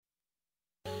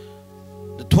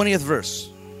20th verse.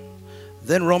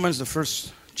 Then Romans, the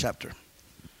first chapter.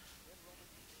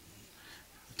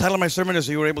 The title of my sermon, as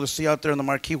you were able to see out there on the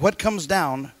marquee, what comes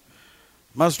down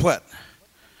must what?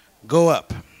 Go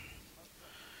up.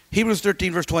 Hebrews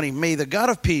 13, verse 20. May the God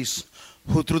of peace,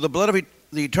 who through the blood of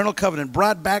the eternal covenant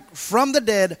brought back from the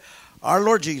dead our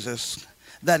Lord Jesus,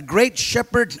 that great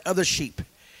shepherd of the sheep,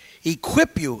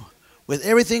 equip you with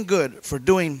everything good for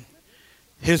doing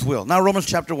his will. Now Romans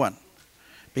chapter 1,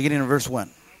 beginning in verse 1.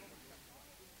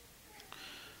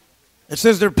 It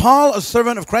says there, Paul, a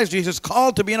servant of Christ Jesus,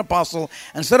 called to be an apostle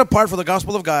and set apart for the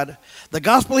gospel of God, the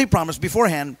gospel he promised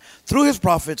beforehand through his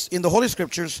prophets in the Holy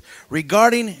Scriptures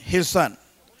regarding his Son,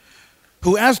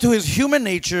 who as to his human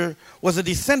nature was a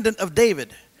descendant of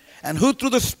David, and who through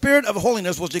the Spirit of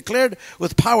holiness was declared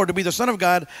with power to be the Son of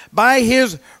God by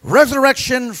his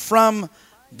resurrection from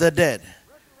the dead,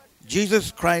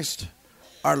 Jesus Christ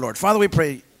our Lord. Father, we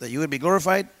pray that you would be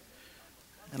glorified.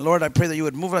 And Lord, I pray that you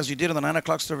would move as you did in the 9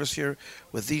 o'clock service here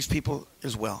with these people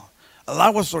as well.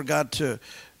 Allow us, Lord God, to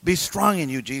be strong in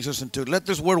you, Jesus, and to let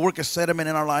this word work a sediment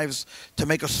in our lives to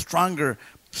make us stronger,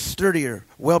 sturdier,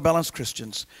 well-balanced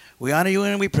Christians. We honor you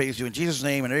and we praise you in Jesus'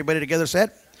 name. And everybody together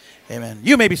said, amen.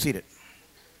 You may be seated.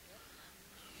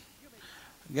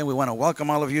 Again, we want to welcome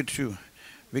all of you to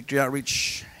Victory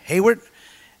Outreach Hayward.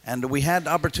 And we had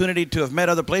the opportunity to have met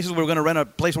other places. We were going to rent a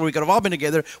place where we could have all been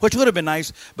together, which would have been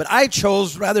nice. But I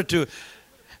chose rather to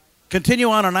continue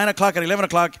on at 9 o'clock and 11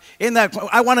 o'clock. In that,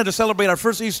 I wanted to celebrate our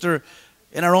first Easter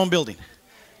in our own building.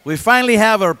 We finally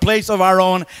have a place of our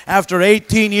own after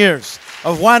 18 years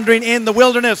of wandering in the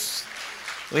wilderness.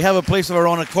 We have a place of our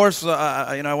own. Of course,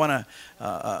 I want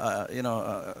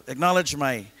to acknowledge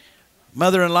my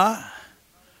mother-in-law,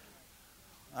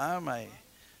 my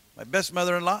best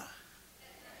mother-in-law.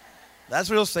 That's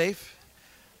real safe.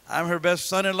 I'm her best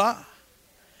son-in-law.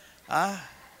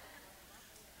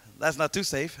 That's not too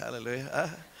safe. Hallelujah.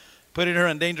 Putting her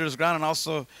on dangerous ground, and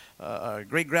also our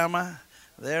great-grandma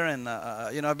there. And,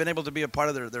 I've been able to be a part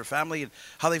of their family and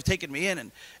how they've taken me in.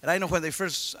 And I know when I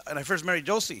first married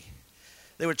Josie,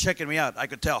 they were checking me out. I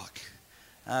could tell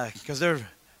because they're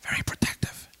very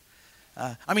protective.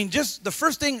 Just the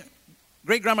first thing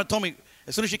great-grandma told me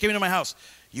as soon as she came into my house,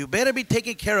 you better be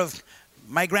taking care of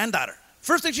my granddaughter.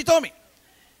 First thing she told me.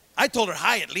 I told her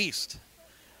hi at least.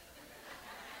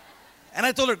 And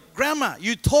I told her, Grandma,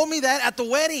 you told me that at the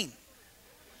wedding.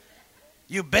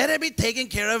 You better be taking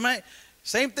care of my...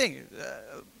 Same thing.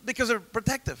 Because they're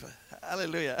protective.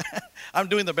 Hallelujah. I'm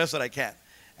doing the best that I can.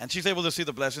 And she's able to see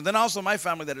the blessing. Then also my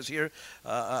family that is here,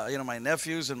 my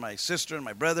nephews and my sister and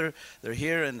my brother, they're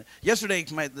here. And yesterday,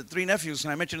 the 3 nephews,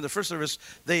 and I mentioned in the first service,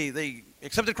 they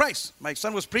accepted Christ. My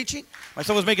son was preaching. My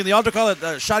son was making the altar call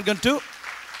at Shotgun 2.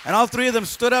 And all 3 of them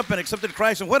stood up and accepted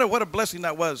Christ. And what a blessing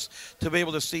that was to be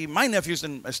able to see my nephews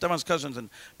and Esteban's cousins and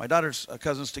my daughter's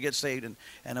cousins to get saved.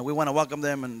 And we want to welcome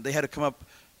them. And they had to come up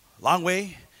a long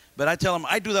way. But I tell them,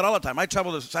 I do that all the time. I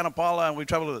travel to Santa Paula and we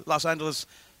travel to Los Angeles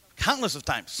countless of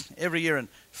times every year, and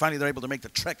finally they're able to make the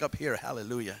trek up here.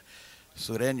 Hallelujah.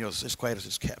 Sureños, as quiet as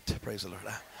it's kept. Praise the Lord.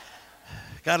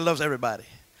 God loves everybody.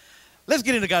 Let's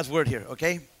get into God's word here,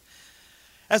 okay?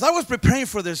 As I was preparing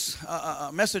for this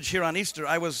message here on Easter,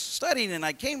 I was studying and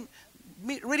I came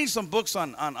reading some books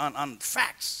on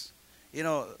facts.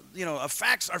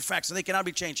 Facts are facts and they cannot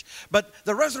be changed. But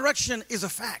the resurrection is a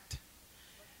fact.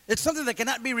 It's something that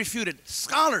cannot be refuted.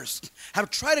 Scholars have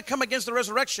tried to come against the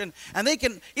resurrection, and they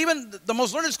can, even the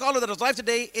most learned scholar that is alive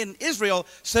today in Israel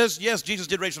says, yes, Jesus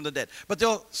did raise from the dead. But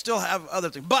they'll still have other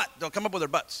things. But, they'll come up with their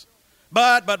buts.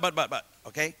 But,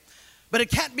 okay? But it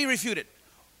can't be refuted.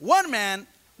 One man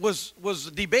was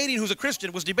debating, who's a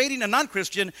Christian, was debating a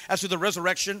non-Christian as to the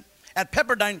resurrection at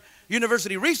Pepperdine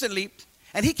University recently,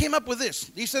 and he came up with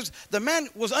this. He says the man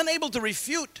was unable to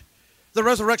refute the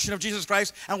resurrection of Jesus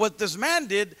Christ. And what this man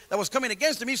did that was coming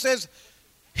against him, he says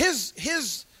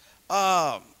his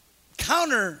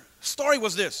counter story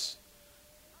was this.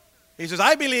 He says,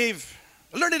 I believe,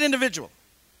 a learned individual,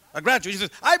 a graduate, he says,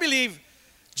 I believe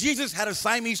Jesus had a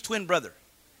Siamese twin brother.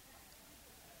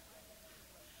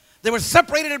 They were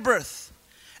separated at birth.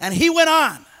 And he went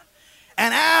on.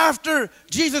 And after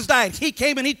Jesus died, he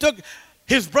came and he took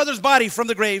his brother's body from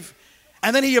the grave.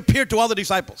 And then he appeared to all the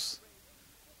disciples.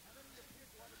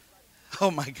 Oh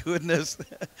my goodness.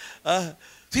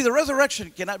 See, the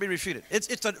resurrection cannot be refuted.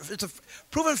 It's a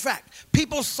proven fact.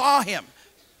 People saw him,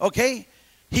 okay?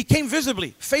 He came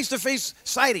visibly, face-to-face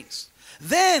sightings.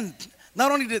 Then,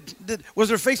 not only was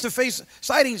there face-to-face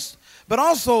sightings, but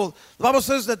also the Bible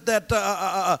says that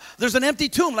there's an empty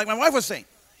tomb, like my wife was saying.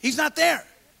 He's not there.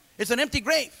 It's an empty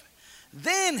grave.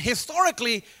 Then,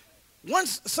 historically,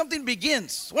 once something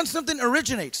begins, once something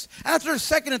originates, after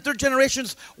second and third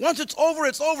generations, once it's over,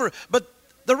 it's over. But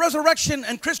the resurrection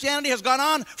and Christianity has gone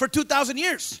on for 2,000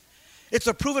 years. It's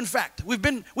a proven fact. We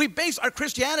base our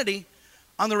Christianity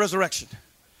on the resurrection.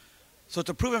 So it's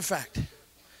a proven fact.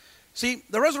 See,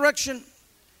 the resurrection,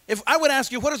 if I would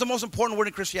ask you, what is the most important word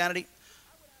in Christianity?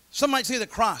 Some might say the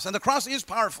cross, and the cross is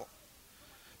powerful.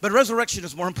 But resurrection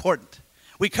is more important.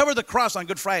 We covered the cross on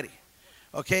Good Friday,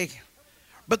 okay?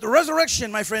 But the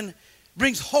resurrection, my friend,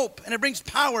 brings hope, and it brings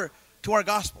power to our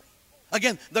gospel.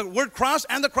 Again, the word cross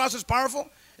and the cross is powerful.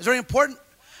 It's very important.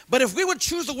 But if we would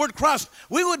choose the word cross,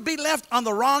 we would be left on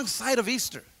the wrong side of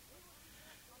Easter.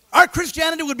 Our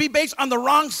Christianity would be based on the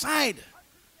wrong side.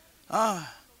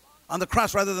 On the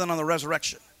cross rather than on the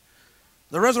resurrection.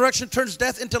 The resurrection turns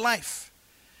death into life.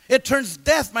 It turns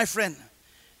death, my friend,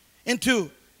 into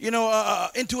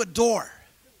a door.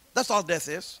 That's all death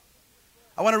is.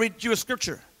 I want to read you a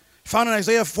scripture found in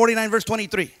Isaiah 49, verse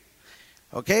 23.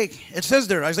 Okay? It says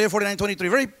there, Isaiah 49, 23,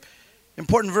 very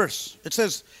important verse. It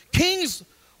says, kings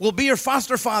will be your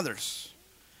foster fathers,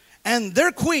 and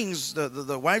their queens,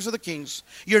 the wives of the kings,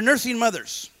 your nursing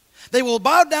mothers. They will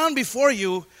bow down before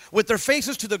you with their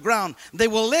faces to the ground. They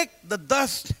will lick the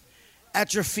dust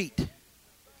at your feet.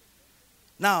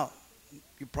 Now,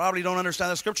 you probably don't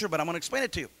understand the scripture, but I'm going to explain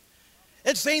it to you.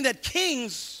 It's saying that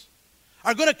kings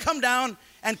are going to come down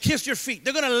and kiss your feet.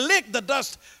 They're going to lick the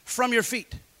dust from your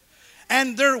feet.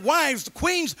 And their wives, the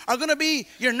queens, are going to be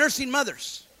your nursing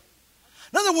mothers.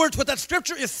 In other words, what that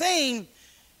scripture is saying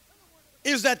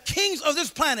is that kings of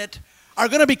this planet are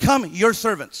going to become your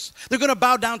servants. They're going to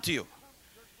bow down to you.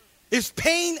 Is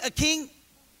pain a king?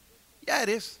 Yeah, it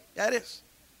is. Yeah, it is.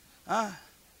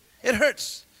 It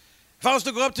hurts. If I was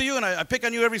to go up to you and I pick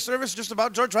on you every service, just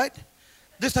about, George, right?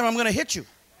 This time I'm going to hit you.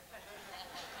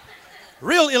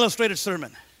 Real illustrated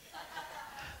sermon.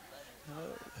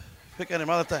 Pick on him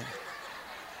all the time.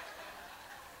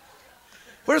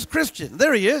 Where's Christian?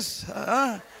 There he is.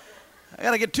 I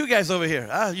got to get two guys over here.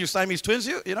 You Siamese twins,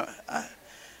 you know.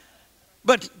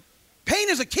 But pain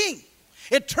is a king.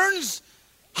 It turns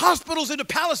hospitals into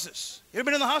palaces. You ever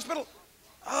been in the hospital?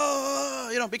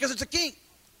 Oh, because it's a king.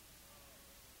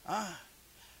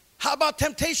 How about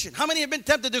temptation? How many have been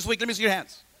tempted this week? Let me see your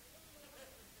hands.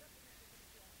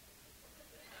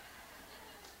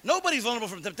 Nobody's vulnerable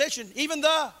from temptation. Even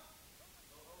the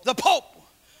Pope.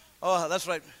 Oh, that's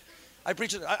right. I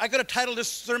preach it. I could have titled this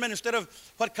sermon, instead of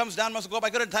what comes down must go up, I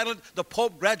could have titled it, The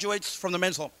Pope Graduates from the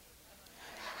Men's Home.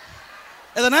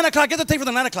 At the 9 o'clock, get the tape for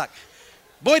the 9 o'clock.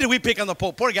 Boy, did we pick on the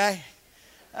Pope. Poor guy.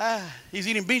 He's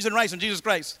eating beans and rice in Jesus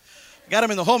Christ. Got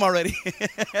him in the home already.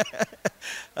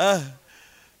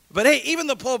 But hey, even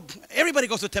the Pope, everybody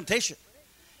goes to temptation.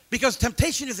 Because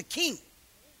temptation is a king.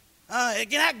 It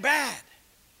can act bad.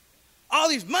 All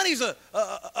these, money's a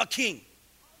king.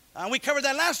 We covered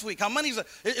that last week, how money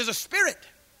is a spirit.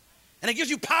 And it gives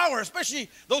you power, especially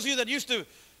those of you that used to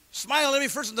smile every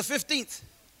 1st and the 15th.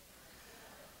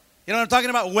 You know what I'm talking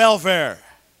about? Welfare.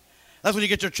 That's when you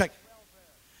get your check.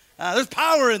 There's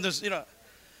power in this,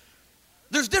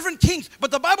 There's different kings.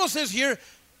 But the Bible says here,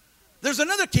 there's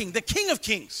another king, the King of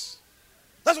Kings.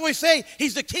 That's what we say.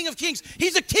 He's the King of Kings.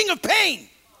 He's the king of pain.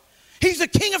 He's the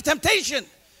king of temptation.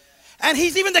 And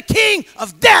he's even the king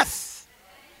of death.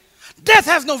 Death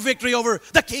has no victory over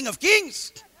the King of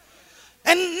Kings.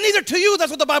 And neither to you, that's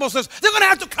what the Bible says. They're going to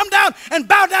have to come down and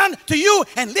bow down to you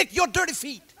and lick your dirty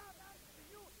feet.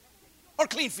 Or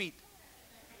clean feet.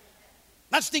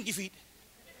 Not stinky feet.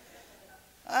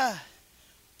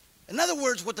 In other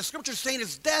words, what the scripture is saying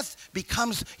is death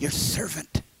becomes your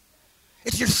servant.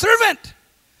 It's your servant.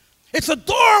 It's a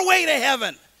doorway to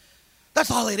heaven. That's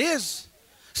all it is.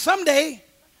 Someday,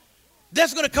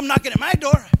 death's going to come knocking at my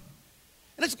door.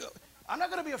 And I'm not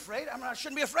going to be afraid. I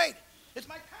shouldn't be afraid. It's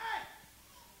my time.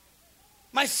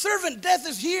 My servant death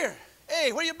is here.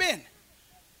 Hey, where you been?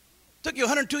 Took you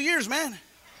 102 years, man.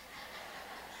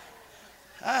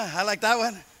 I like that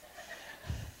one.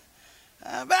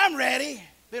 But I'm ready.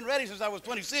 Been ready since I was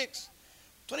 26.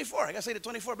 24. I got to say to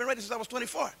 24. Been ready since I was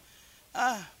 24.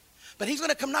 But he's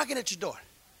going to come knocking at your door.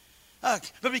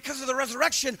 But because of the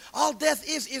resurrection, all death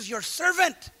is your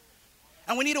servant.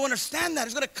 And we need to understand that.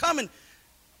 He's going to come and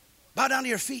bow down to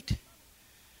your feet.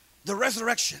 The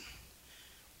resurrection.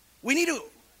 We need to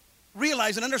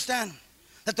realize and understand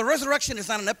that the resurrection is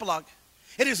not an epilogue.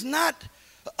 It is not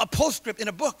a postscript in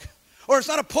a book. Or it's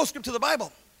not a postscript to the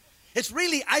Bible. It's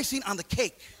really icing on the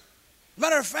cake. As a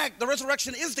matter of fact, the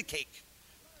resurrection is the cake.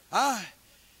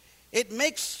 It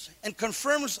makes and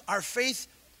confirms our faith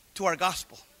to our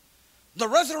gospel. The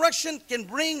resurrection can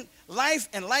bring life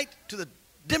and light to the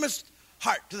dimmest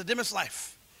heart, to the dimmest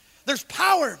life. There's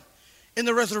power in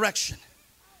the resurrection.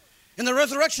 In the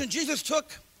resurrection, Jesus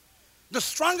took the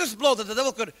strongest blow that the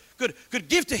devil could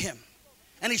give to him,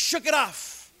 and he shook it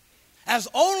off as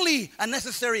only a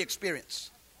necessary experience.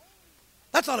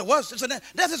 That's all it was.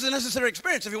 Death is a necessary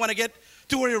experience if you want to get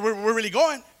to where we're really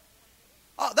going.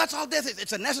 Oh, that's all death is.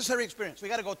 It's a necessary experience. We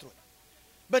got to go through it.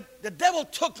 But the devil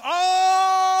took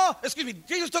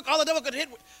Jesus took all the devil could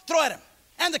throw at him,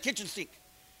 and the kitchen sink.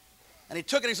 And he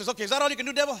took it and he says, okay, is that all you can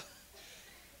do, devil?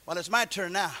 Well, it's my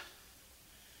turn now.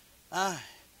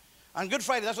 On Good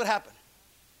Friday, that's what happened.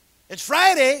 It's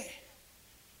Friday,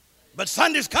 but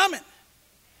Sunday's coming.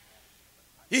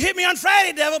 You hit me on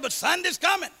Friday, devil, but Sunday's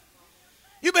coming.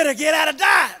 You better get out of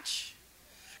Dodge,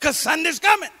 because Sunday's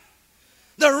coming.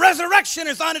 The resurrection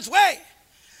is on its way.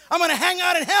 I'm going to hang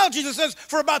out in hell, Jesus says,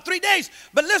 for about 3 days.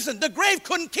 But listen, the grave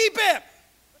couldn't keep him.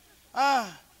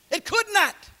 It could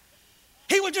not.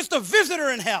 He was just a visitor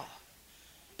in hell.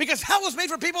 Because hell was made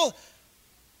for people,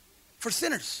 for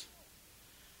sinners.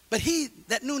 But he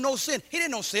that knew no sin, he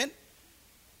didn't know sin.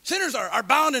 Sinners are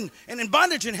bound and in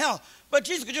bondage in hell. But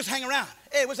Jesus could just hang around.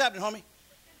 Hey, what's happening, homie?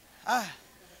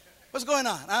 What's going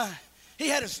on? He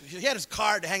had his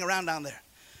card to hang around down there.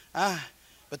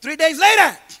 But 3 days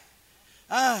later,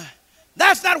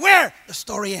 that's not where the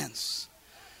story ends.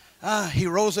 He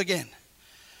rose again.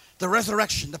 The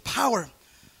resurrection, the power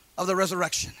of the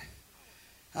resurrection.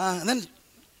 And then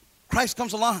Christ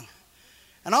comes along.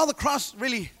 And all the cross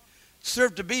really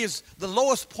served to be is the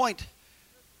lowest point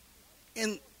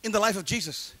in the life of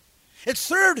Jesus. It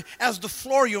served as the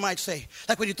floor, you might say.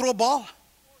 Like when you throw a ball,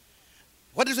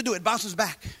 what does it do? It bounces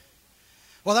back.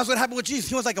 Well, that's what happened with Jesus.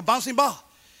 He was like a bouncing ball.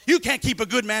 You can't keep a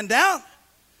good man down.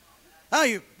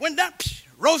 You went down,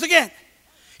 rose again.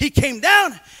 He came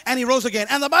down and he rose again.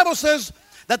 And the Bible says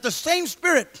that the same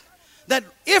Spirit, that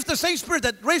if the same Spirit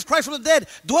that raised Christ from the dead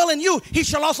dwell in you, he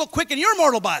shall also quicken your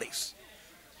mortal bodies.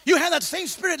 You have that same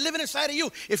Spirit living inside of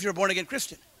you if you're a born-again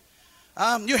Christian.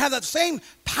 You have that same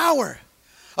power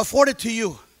afforded to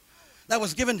you that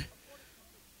was given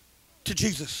to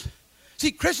Jesus.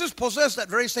 See, Christians possess that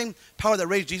very same power that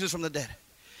raised Jesus from the dead.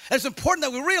 And it's important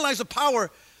that we realize the power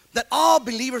that all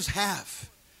believers have.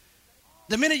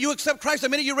 The minute you accept Christ, the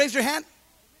minute you raise your hand.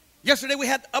 Yesterday we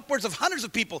had upwards of hundreds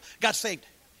of people got saved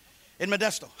in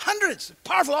Modesto. Hundreds.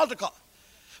 Powerful altar call.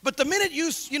 But the minute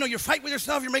you fight with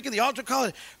yourself, you're making the altar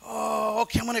call. Oh,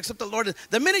 okay, I'm going to accept the Lord.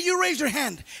 The minute you raise your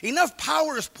hand, enough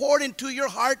power is poured into your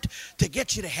heart to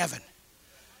get you to heaven.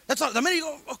 That's all. The minute you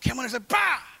go, okay, I'm going to say,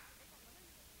 bah!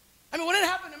 I mean, when it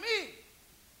happened to me,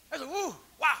 I was like, ooh,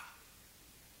 wow.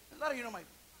 A lot of you know my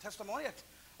testimony.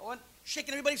 I went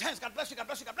shaking everybody's hands. God bless you, God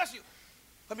bless you, God bless you.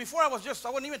 But before I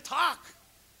wouldn't even talk.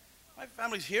 My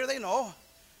family's here, they know.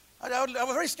 I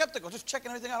was very skeptical, just checking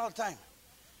everything out all the time.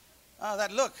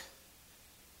 That look.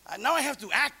 Now I have to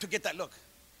act to get that look.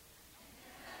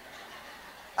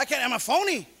 I'm a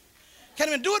phony. Can't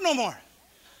even do it no more.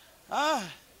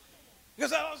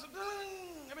 Because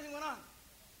everything went on.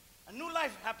 A new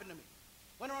life happened to me.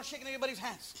 Went around shaking everybody's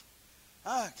hands.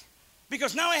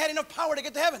 Because now I had enough power to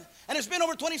get to heaven. And it's been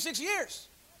over 26 years.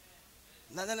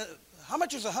 How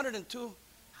much is 102?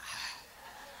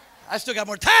 I still got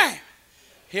more time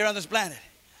here on this planet.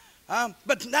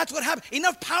 But that's what happened.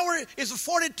 Enough power is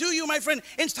afforded to you, my friend,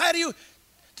 inside of you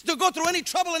to go through any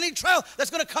trouble, any trial that's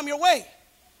going to come your way.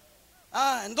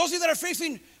 And those of you that are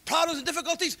facing problems and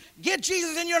difficulties, get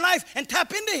Jesus in your life and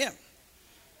tap into him.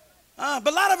 But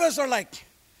a lot of us are like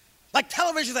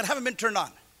televisions that haven't been turned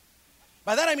on.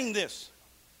 By that I mean this.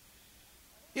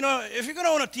 If you're going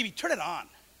to own a TV, turn it on.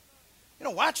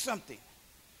 Watch something.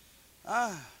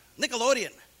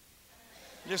 Nickelodeon.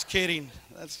 Just kidding.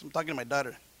 I'm talking to my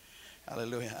daughter.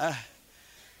 Hallelujah.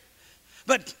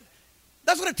 But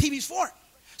that's what a TV's for.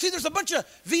 See, there's a bunch of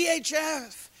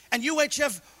VHF and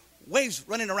UHF waves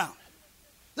running around.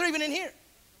 They're even in here.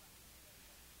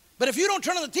 But if you don't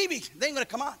turn on the TV, they ain't going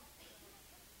to come on.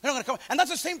 They're not going to come on. And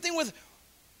that's the same thing with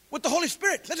the Holy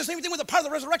Spirit. That's the same thing with the power of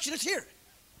the resurrection. It's here.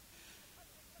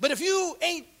 But if you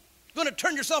ain't going to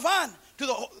turn yourself on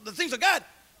to the things of God,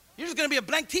 you're just going to be a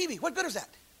blank TV. What good is that?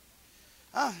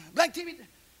 Blank TV.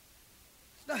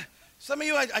 Some of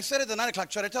you, I said it at the 9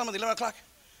 o'clock. Should I tell them at the 11 o'clock?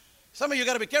 Some of you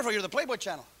got to be careful. You're the Playboy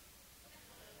channel.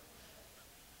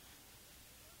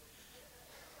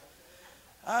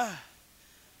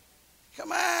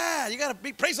 Come on. You got to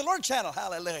be Praise the Lord channel.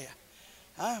 Hallelujah.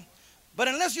 But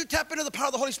unless you tap into the power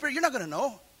of the Holy Spirit, you're not going to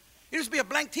know. You just be a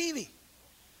blank TV.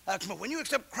 When you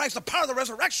accept Christ, the power of the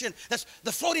resurrection, that's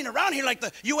the floating around here like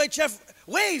the UHF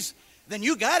waves, then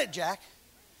you got it, Jack.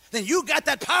 Then you got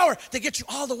that power to get you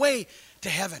all the way to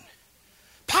heaven.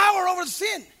 Power over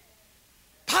sin.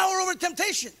 Power over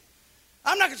temptation.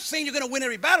 I'm not saying you're going to win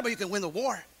every battle, but you can win the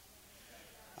war.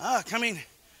 I mean,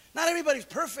 not everybody's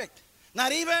perfect.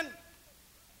 Not even.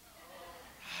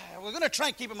 We're going to try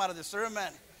and keep him out of this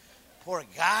sermon. Poor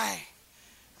guy.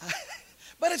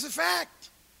 But it's a fact.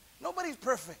 Nobody's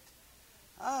perfect.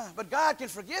 But God can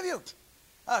forgive you.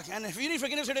 And if you need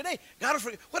forgiveness here today, God will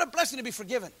forgive. What a blessing to be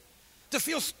forgiven. To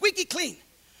feel squeaky clean.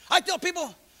 I tell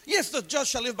people, yes, the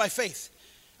just shall live by faith.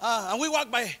 And we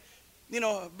walk by,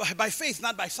 by faith,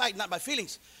 not by sight, not by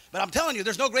feelings. But I'm telling you,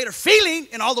 there's no greater feeling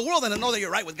in all the world than to know that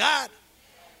you're right with God.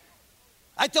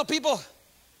 I tell people,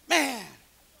 man,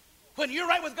 when you're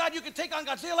right with God, you can take on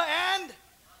Godzilla and...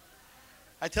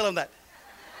 I tell them that.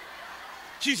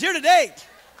 She's here today.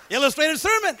 Illustrated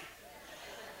sermon.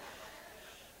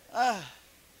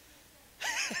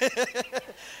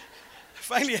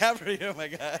 Finally have her here, oh my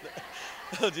God.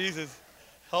 Oh, Jesus.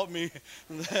 Help me.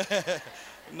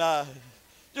 Nah.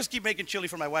 Just keep making chili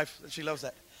for my wife. She loves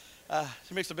that.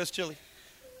 She makes the best chili.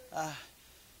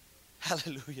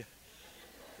 Hallelujah.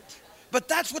 But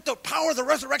that's what the power of the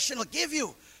resurrection will give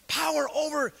you. Power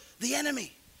over the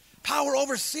enemy. Power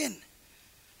over sin.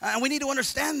 And we need to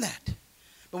understand that.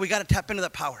 But we got to tap into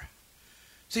that power.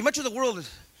 See, much of the world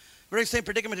is very same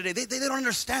predicament today. They don't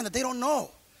understand that. They don't know.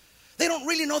 They don't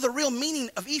really know the real meaning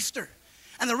of Easter.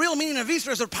 And the real meaning of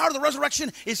Easter is the power of the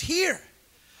resurrection is here.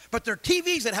 But there are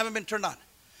TVs that haven't been turned on.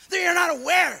 They are not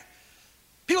aware.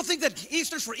 People think that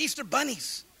Easter's for Easter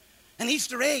bunnies and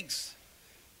Easter eggs.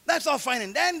 That's all fine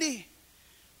and dandy.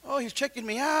 Oh, he's checking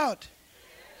me out.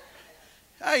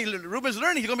 Ruben's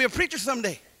learning. He's going to be a preacher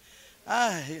someday.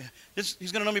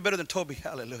 He's going to know me better than Toby.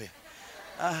 Hallelujah.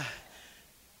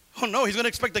 Oh, no, he's going to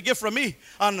expect a gift from me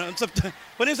on September.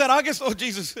 When is that, August? Oh,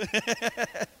 Jesus.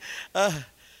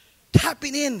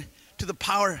 Tapping in to the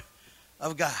power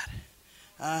of God.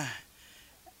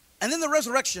 And then the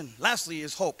resurrection, lastly,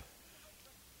 is hope.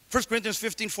 1 Corinthians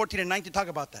 15, 14, and 19 talk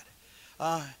about that.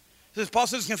 Paul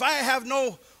says, if I have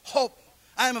no hope,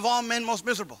 I am of all men most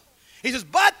miserable. He says,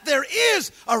 but there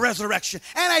is a resurrection,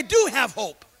 and I do have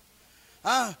hope.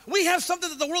 We have something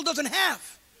that the world doesn't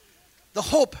have. The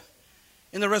hope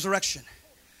in the resurrection.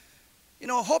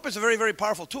 Hope is a very, very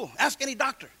powerful tool. Ask any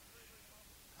doctor.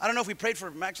 I don't know if we prayed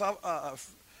for Frank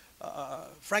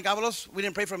Avalos. We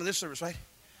didn't pray for him in this service, right?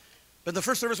 But the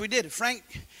first service we did, Frank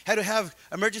had to have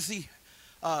emergency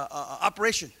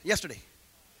operation yesterday.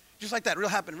 Just like that,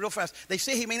 happened real fast. They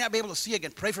say he may not be able to see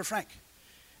again. Pray for Frank.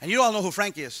 And you all know who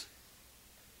Frank is.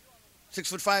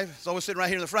 6'5", he's always sitting right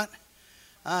here in the front.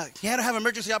 He had to have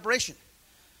emergency operation.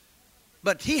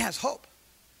 But he has hope.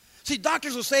 See,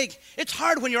 doctors will say, it's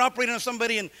hard when you're operating on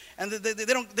somebody and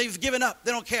they've given up.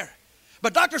 They don't care.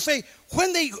 But doctors say,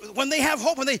 when they have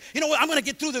hope, I'm going to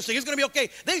get through this thing. It's going to be okay.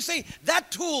 They say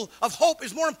that tool of hope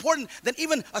is more important than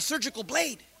even a surgical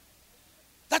blade.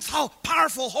 That's how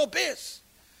powerful hope is.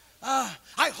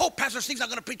 I hope Pastor Sting's not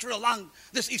going to preach real long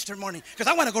this Easter morning because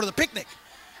I want to go to the picnic.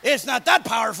 It's not that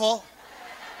powerful.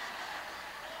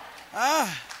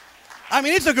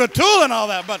 It's a good tool and all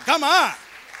that, but come on.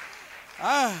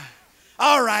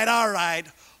 All right.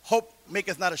 Hope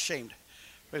maketh not ashamed.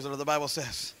 Praise the Lord, the Bible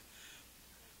says.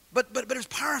 But it's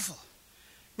powerful.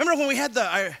 Remember when we had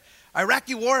the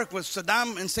Iraqi war with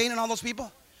Saddam Hussein and all those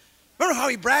people? Remember how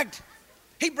he bragged?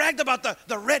 He bragged about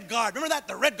the Red Guard. Remember that?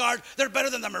 The Red Guard, they're better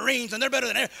than the Marines, and they're better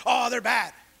than... Oh, they're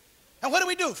bad. And what do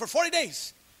we do for 40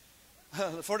 days?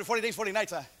 40 days, 40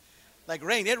 nights, like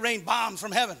rain. It rained bombs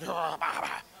from heaven.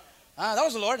 That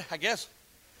was the Lord, I guess.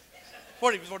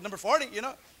 40, number 40,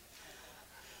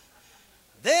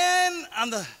 Then on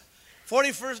the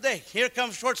 41st day, here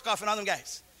comes Schwarzkopf and all them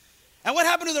guys. And what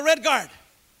happened to the Red Guard?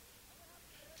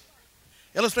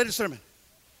 Illustrated sermon.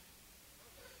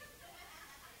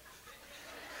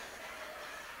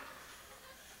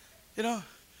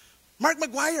 Mark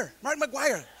McGuire.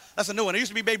 That's a new one. It used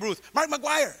to be Babe Ruth. Mark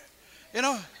McGuire.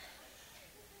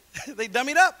 They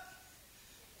dummied up.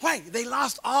 Why? They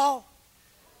lost all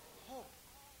hope.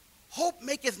 Hope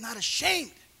maketh not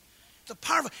ashamed. It's a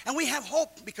powerful, and we have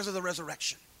hope because of the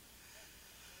resurrection.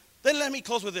 Then let me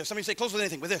close with this. Let me say close with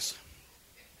anything, with this.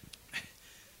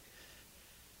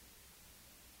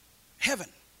 Heaven.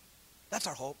 That's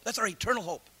our hope. That's our eternal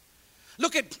hope.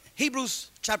 Look at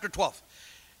Hebrews chapter 12.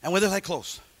 And with this I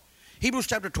close. Hebrews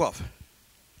chapter 12.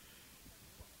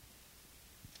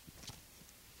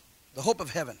 The hope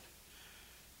of heaven.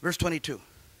 Verse 22.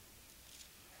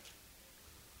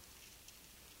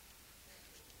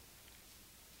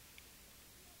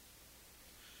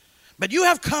 But you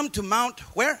have come to Mount,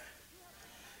 where?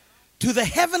 To the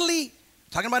heavenly,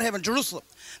 talking about heaven, Jerusalem,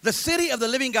 the city of the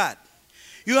living God.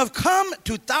 You have come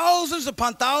to thousands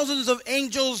upon thousands of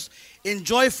angels in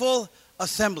joyful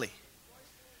assembly.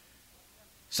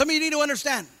 Some of you need to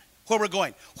understand where we're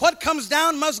going. What comes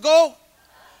down must go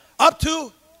up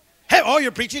to heaven. Oh,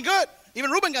 you're preaching good.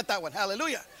 Even Reuben got that one.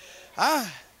 Hallelujah. We're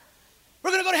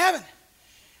going to go to heaven.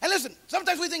 And listen,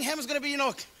 sometimes we think heaven's going to be,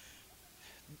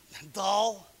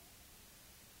 dull.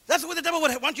 That's what the devil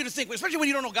would want you to think, especially when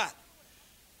you don't know God.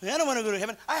 I don't want to go to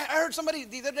heaven. I heard somebody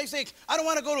the other day say, I don't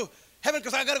want to go to heaven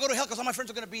because I got to go to hell because all my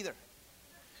friends are going to be there.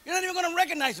 You're not even going to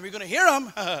recognize them. You're going to hear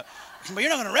them, but you're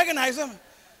not going to recognize them.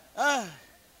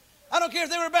 I don't care if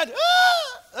they were bad.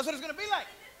 That's what it's going to be like.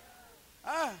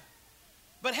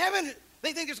 But heaven,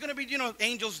 they think it's going to be,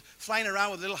 angels flying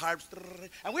around with little harps.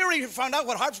 And we already found out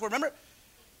what harps were, remember?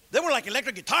 They were like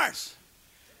electric guitars.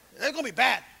 They're going to be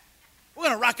bad. We're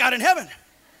going to rock out in heaven.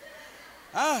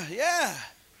 Yeah.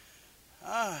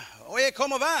 Oye,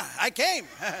 ¿cómo va? I came.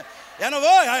 Ya no voy.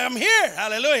 I'm here.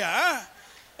 Hallelujah.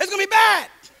 It's going to be bad.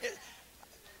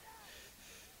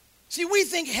 See, we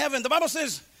think heaven, the Bible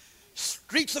says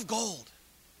streets of gold.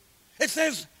 It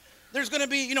says there's going to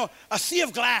be, a sea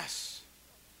of glass.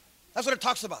 That's what it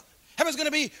talks about. Heaven's going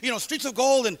to be, streets of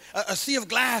gold and a sea of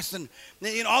glass and,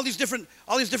 all these different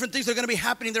things that are going to be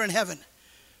happening there in heaven.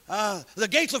 The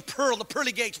gates of pearl, the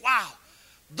pearly gates. Wow.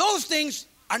 Those things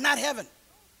are not heaven.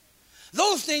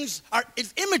 Those things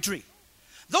it's imagery.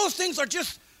 Those things are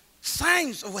just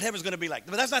signs of what heaven's going to be like.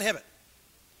 But that's not heaven.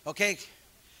 Okay?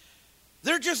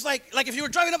 They're just like if you were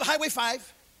driving up Highway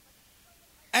 5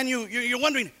 and you're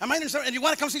wondering, am I in San, and you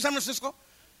want to come see San Francisco?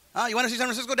 You want to see San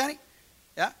Francisco, Danny?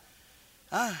 Yeah?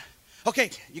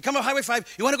 Okay, you come up Highway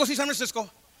 5, you want to go see San Francisco,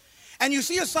 and you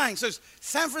see a sign that says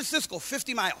San Francisco,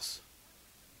 50 miles.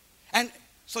 And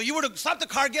so you were to stop the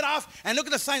car, get off, and look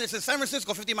at the sign that says San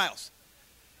Francisco, 50 miles.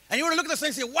 And you were to look at the sign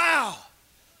and say, wow,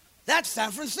 that's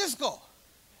San Francisco.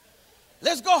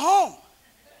 Let's go home.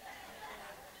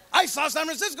 I saw San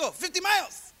Francisco, 50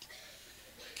 miles.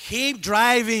 Keep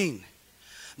driving.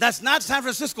 That's not San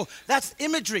Francisco. That's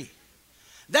imagery.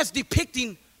 That's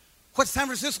depicting what San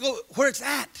Francisco, where it's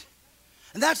at.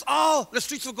 And that's all the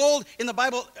streets of gold in the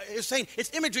Bible is saying.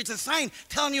 It's imagery. It's a sign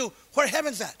telling you where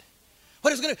heaven's at.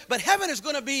 But heaven is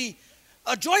going to be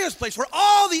a joyous place where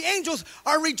all the angels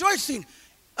are rejoicing.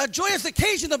 A joyous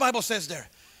occasion, the Bible says there.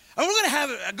 And we're going to have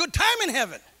a good time in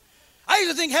heaven. I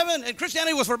used to think heaven and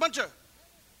Christianity was for a bunch of...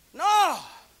 No,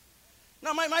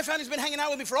 my family's been hanging out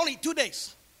with me for only 2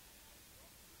 days.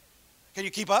 Can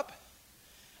you keep up?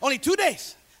 Only 2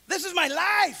 days. This is my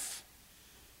life.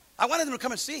 I wanted them to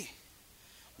come and see.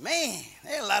 Man,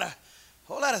 there's a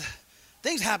whole lot of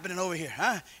things happening over here,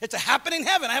 huh? It's a happening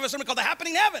heaven. I have a sermon called The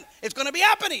Happening Heaven. It's going to be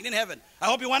happening in heaven. I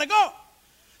hope you want to go.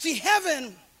 See,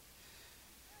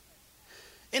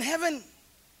 in heaven,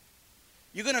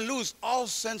 you're going to lose all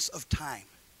sense of time.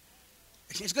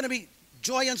 It's going to be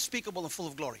joy unspeakable and full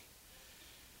of glory.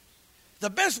 The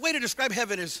best way to describe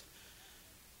heaven is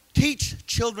teach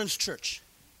children's church.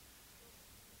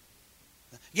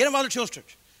 Get involved in children's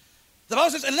church. The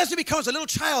Bible says, unless he becomes a little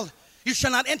child, you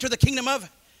shall not enter the kingdom of.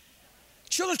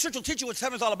 Children's church will teach you what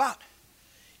heaven's all about.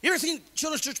 You ever seen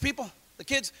children's church people? The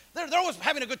kids, they're always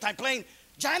having a good time playing,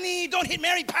 Johnny, don't hit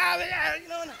Mary, pal,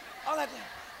 all that.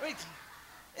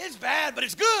 It's bad, but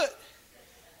it's good.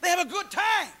 They have a good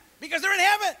time because they're in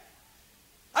heaven.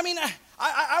 I mean,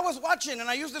 I was watching, and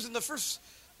I used this in the first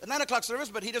 9 o'clock service,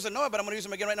 but he doesn't know it, but I'm going to use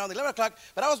him again right now in the 11 o'clock.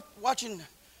 But I was watching,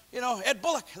 Ed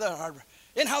Bullock, our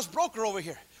in-house broker over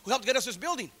here, who helped get us this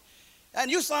building. And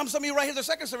you saw him, some of you right here in the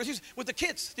second service, he's with the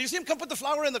kids. Did you see him come put the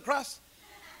flower in the cross?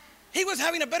 He was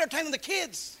having a better time than the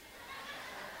kids.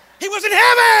 He was in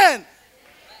heaven.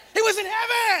 He was in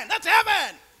heaven. That's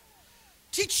heaven.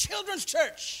 Teach children's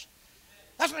church.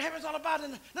 That's what heaven's all about.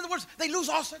 In other words, they lose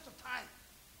all sense of time.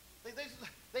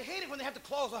 They hate it when they have to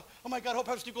close. Oh my God, I hope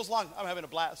Pastor Steve goes long. I'm having a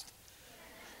blast.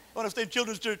 I want to stay in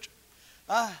children's church.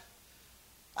 I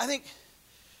think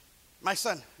my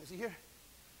son, is he here?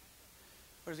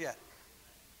 Where's he at?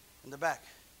 In the back.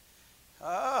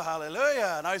 Oh,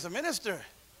 hallelujah. Now he's a minister.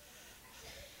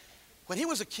 When he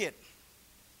was a kid,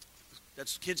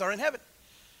 kids are in heaven.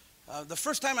 The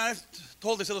first time I've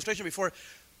told this illustration before,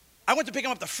 I went to pick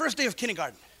him up the first day of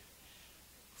kindergarten.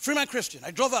 Fremont Christian.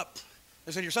 I drove up.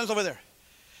 They said, your son's over there.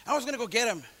 I was going to go get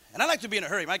him. And I like to be in a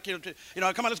hurry. My kid,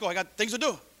 come on, let's go. I got things to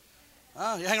do.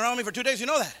 You hang around with me for 2 days, you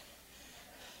know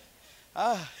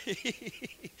that.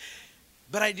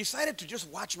 But I decided to just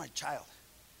watch my child.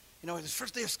 His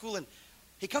first day of school, and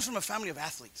he comes from a family of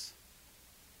athletes.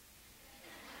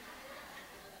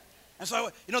 And so,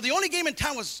 the only game in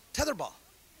town was tetherball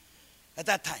at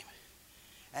that time.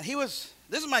 And this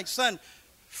is my son,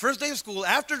 first day of school,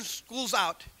 after school's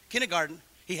out, kindergarten.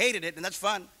 He hated it, and that's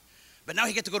fun. But now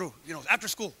he gets to go to, after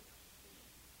school.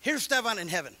 Here's Stevan in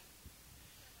heaven,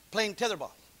 playing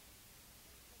tetherball.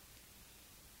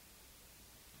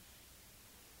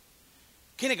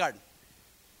 kindergarten.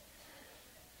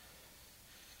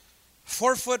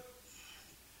 4 foot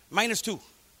 -2.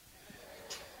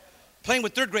 Playing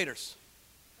with third graders.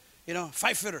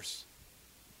 5-footers.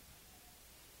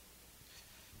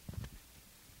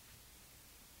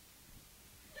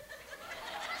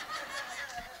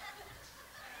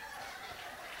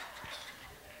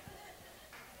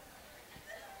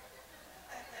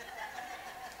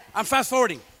 I'm fast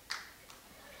forwarding.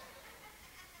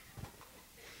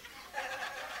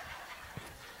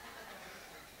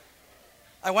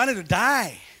 I wanted to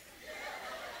die.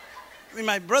 I mean,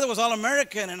 my brother was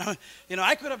All-American, and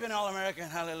I could have been All-American.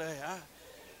 Hallelujah.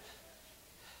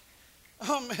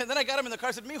 Oh man! Then I got him in the car.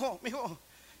 I said, "Mijo,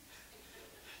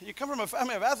 you come from a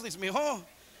family of athletes, mijo."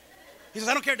 He says,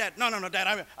 "I don't care, Dad." No, Dad.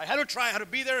 I had to try. I had to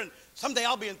be there, and someday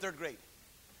I'll be in 3rd grade.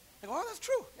 I go, "Oh, that's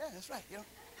true. Yeah, that's right.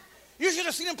 You should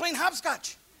have seen him playing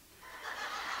hopscotch."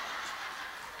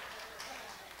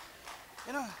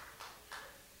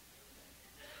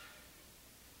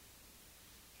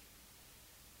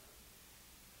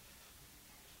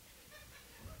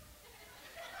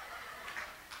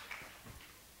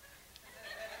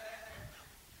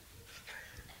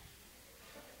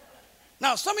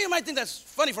 Now, some of you might think that's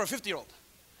funny for a 50-year-old.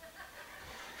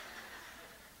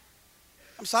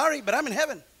 I'm sorry, but I'm in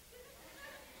heaven.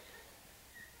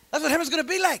 That's what heaven's going to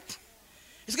be like.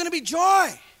 It's going to be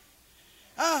joy.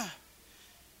 Then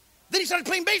he started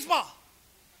playing baseball.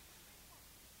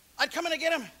 I'd come in to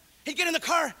get him. He'd get in the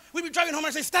car. We'd be driving home, and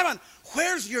I'd say, "Esteban,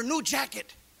 where's your new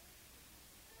jacket?"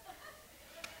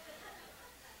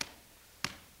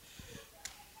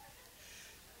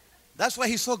 That's why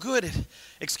he's so good at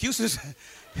excuses.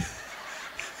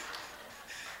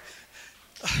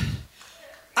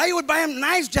 I would buy him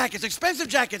nice jackets, expensive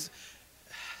jackets.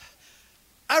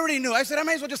 I already knew. I said, I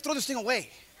might as well just throw this thing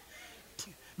away.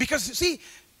 Because, see,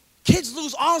 kids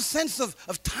lose all sense of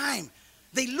time.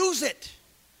 They lose it.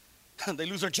 They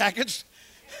lose their jackets.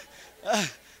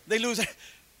 They lose it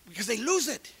because they lose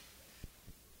it.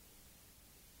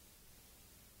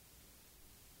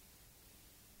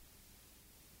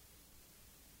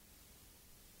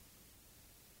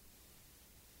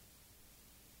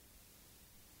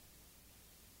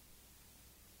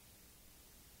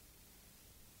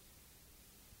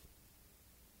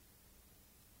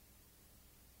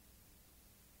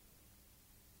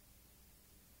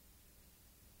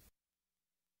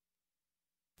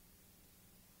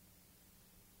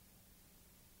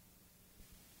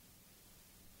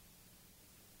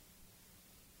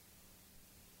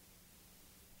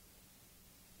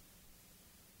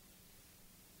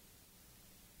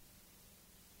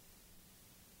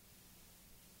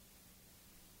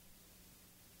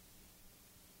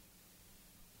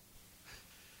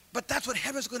 But that's what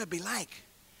heaven's going to be like.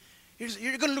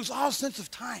 You're going to lose all sense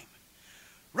of time.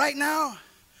 Right now,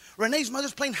 Renee's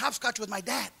mother's playing hopscotch with my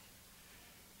dad.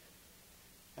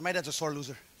 And my dad's a sore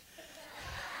loser.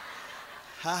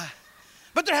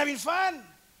 But they're having fun.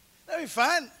 They're having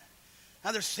fun.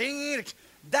 Now they're singing.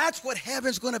 That's what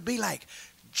heaven's going to be like.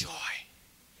 Joy.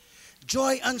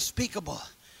 Joy unspeakable,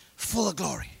 full of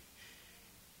glory.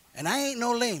 And I ain't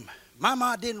no lame. My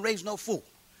ma didn't raise no fool.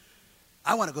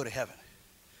 I want to go to heaven.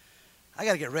 I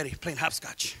got to get ready playing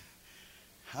hopscotch.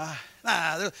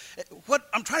 What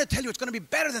I'm trying to tell you, it's going to be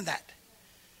better than that.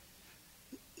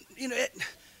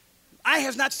 Eye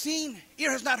has not seen,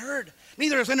 ear has not heard,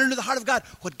 neither has entered into the heart of God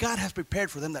what God has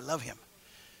prepared for them that love him.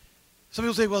 Some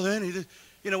people say, well, then,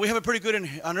 we have it pretty good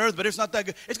on earth, but it's not that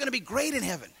good. It's going to be great in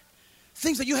heaven.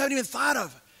 Things that you haven't even thought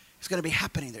of, it's going to be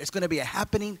happening there. It's going to be a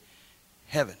happening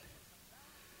heaven.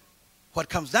 What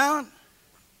comes down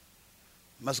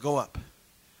must go up.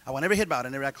 I want every head bowed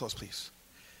and every eye closed, please.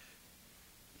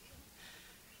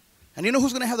 And you know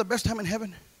who's going to have the best time in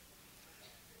heaven?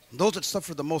 Those that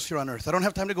suffer the most here on earth. I don't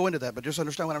have time to go into that, but just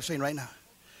understand what I'm saying right now.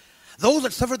 Those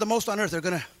that suffered the most on earth, they're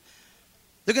going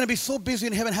to be so busy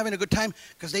in heaven having a good time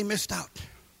because they missed out.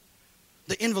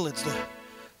 The invalids,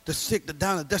 the sick, the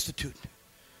down, the destitute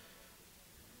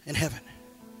in heaven.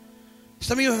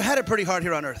 Some of you have had it pretty hard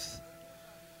here on earth.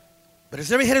 But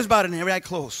as every head is bowed and every eye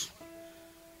closed,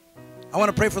 I want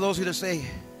to pray for those of you that say,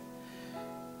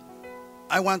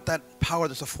 I want that power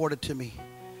that's afforded to me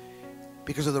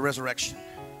because of the resurrection.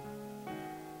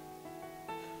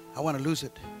 I want to lose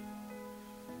it.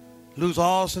 Lose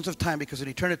all sense of time because in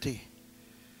eternity,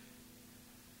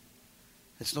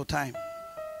 it's no time.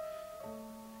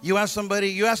 You ask somebody,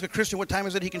 you ask a Christian what time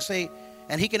is it, he can say,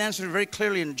 and he can answer very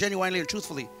clearly and genuinely and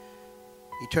truthfully,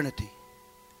 eternity.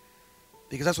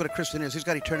 Because that's what a Christian is. He's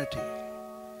got eternity.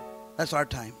 That's our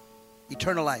time.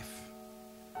 Eternal life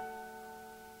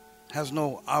has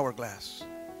no hourglass.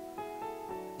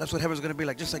 That's what heaven's going to be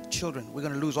like, just like children. We're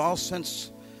going to lose all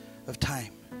sense of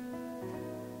time.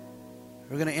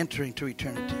 We're going to enter into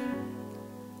eternity.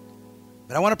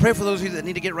 But I want to pray for those of you that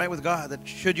need to get right with God, that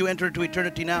should you enter into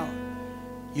eternity now,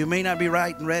 you may not be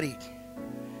right and ready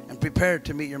and prepared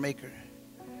to meet your Maker.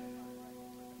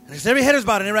 And as every head is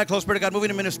bowed and every eye closed, Spirit of God moving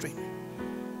in ministry,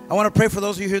 I want to pray for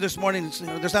those of you here this morning,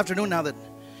 this afternoon now, that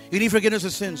you need forgiveness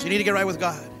of sins. You need to get right with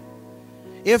God.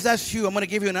 If that's you, I'm going to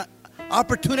give you an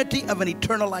opportunity of an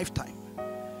eternal lifetime.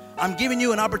 I'm giving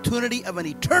you an opportunity of an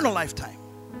eternal lifetime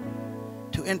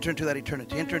to enter into that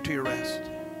eternity, enter into your rest.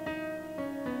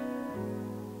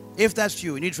 If that's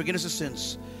you need forgiveness of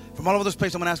sins, from all over this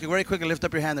place, I'm going to ask you very quickly, lift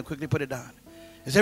up your hand and quickly put it down.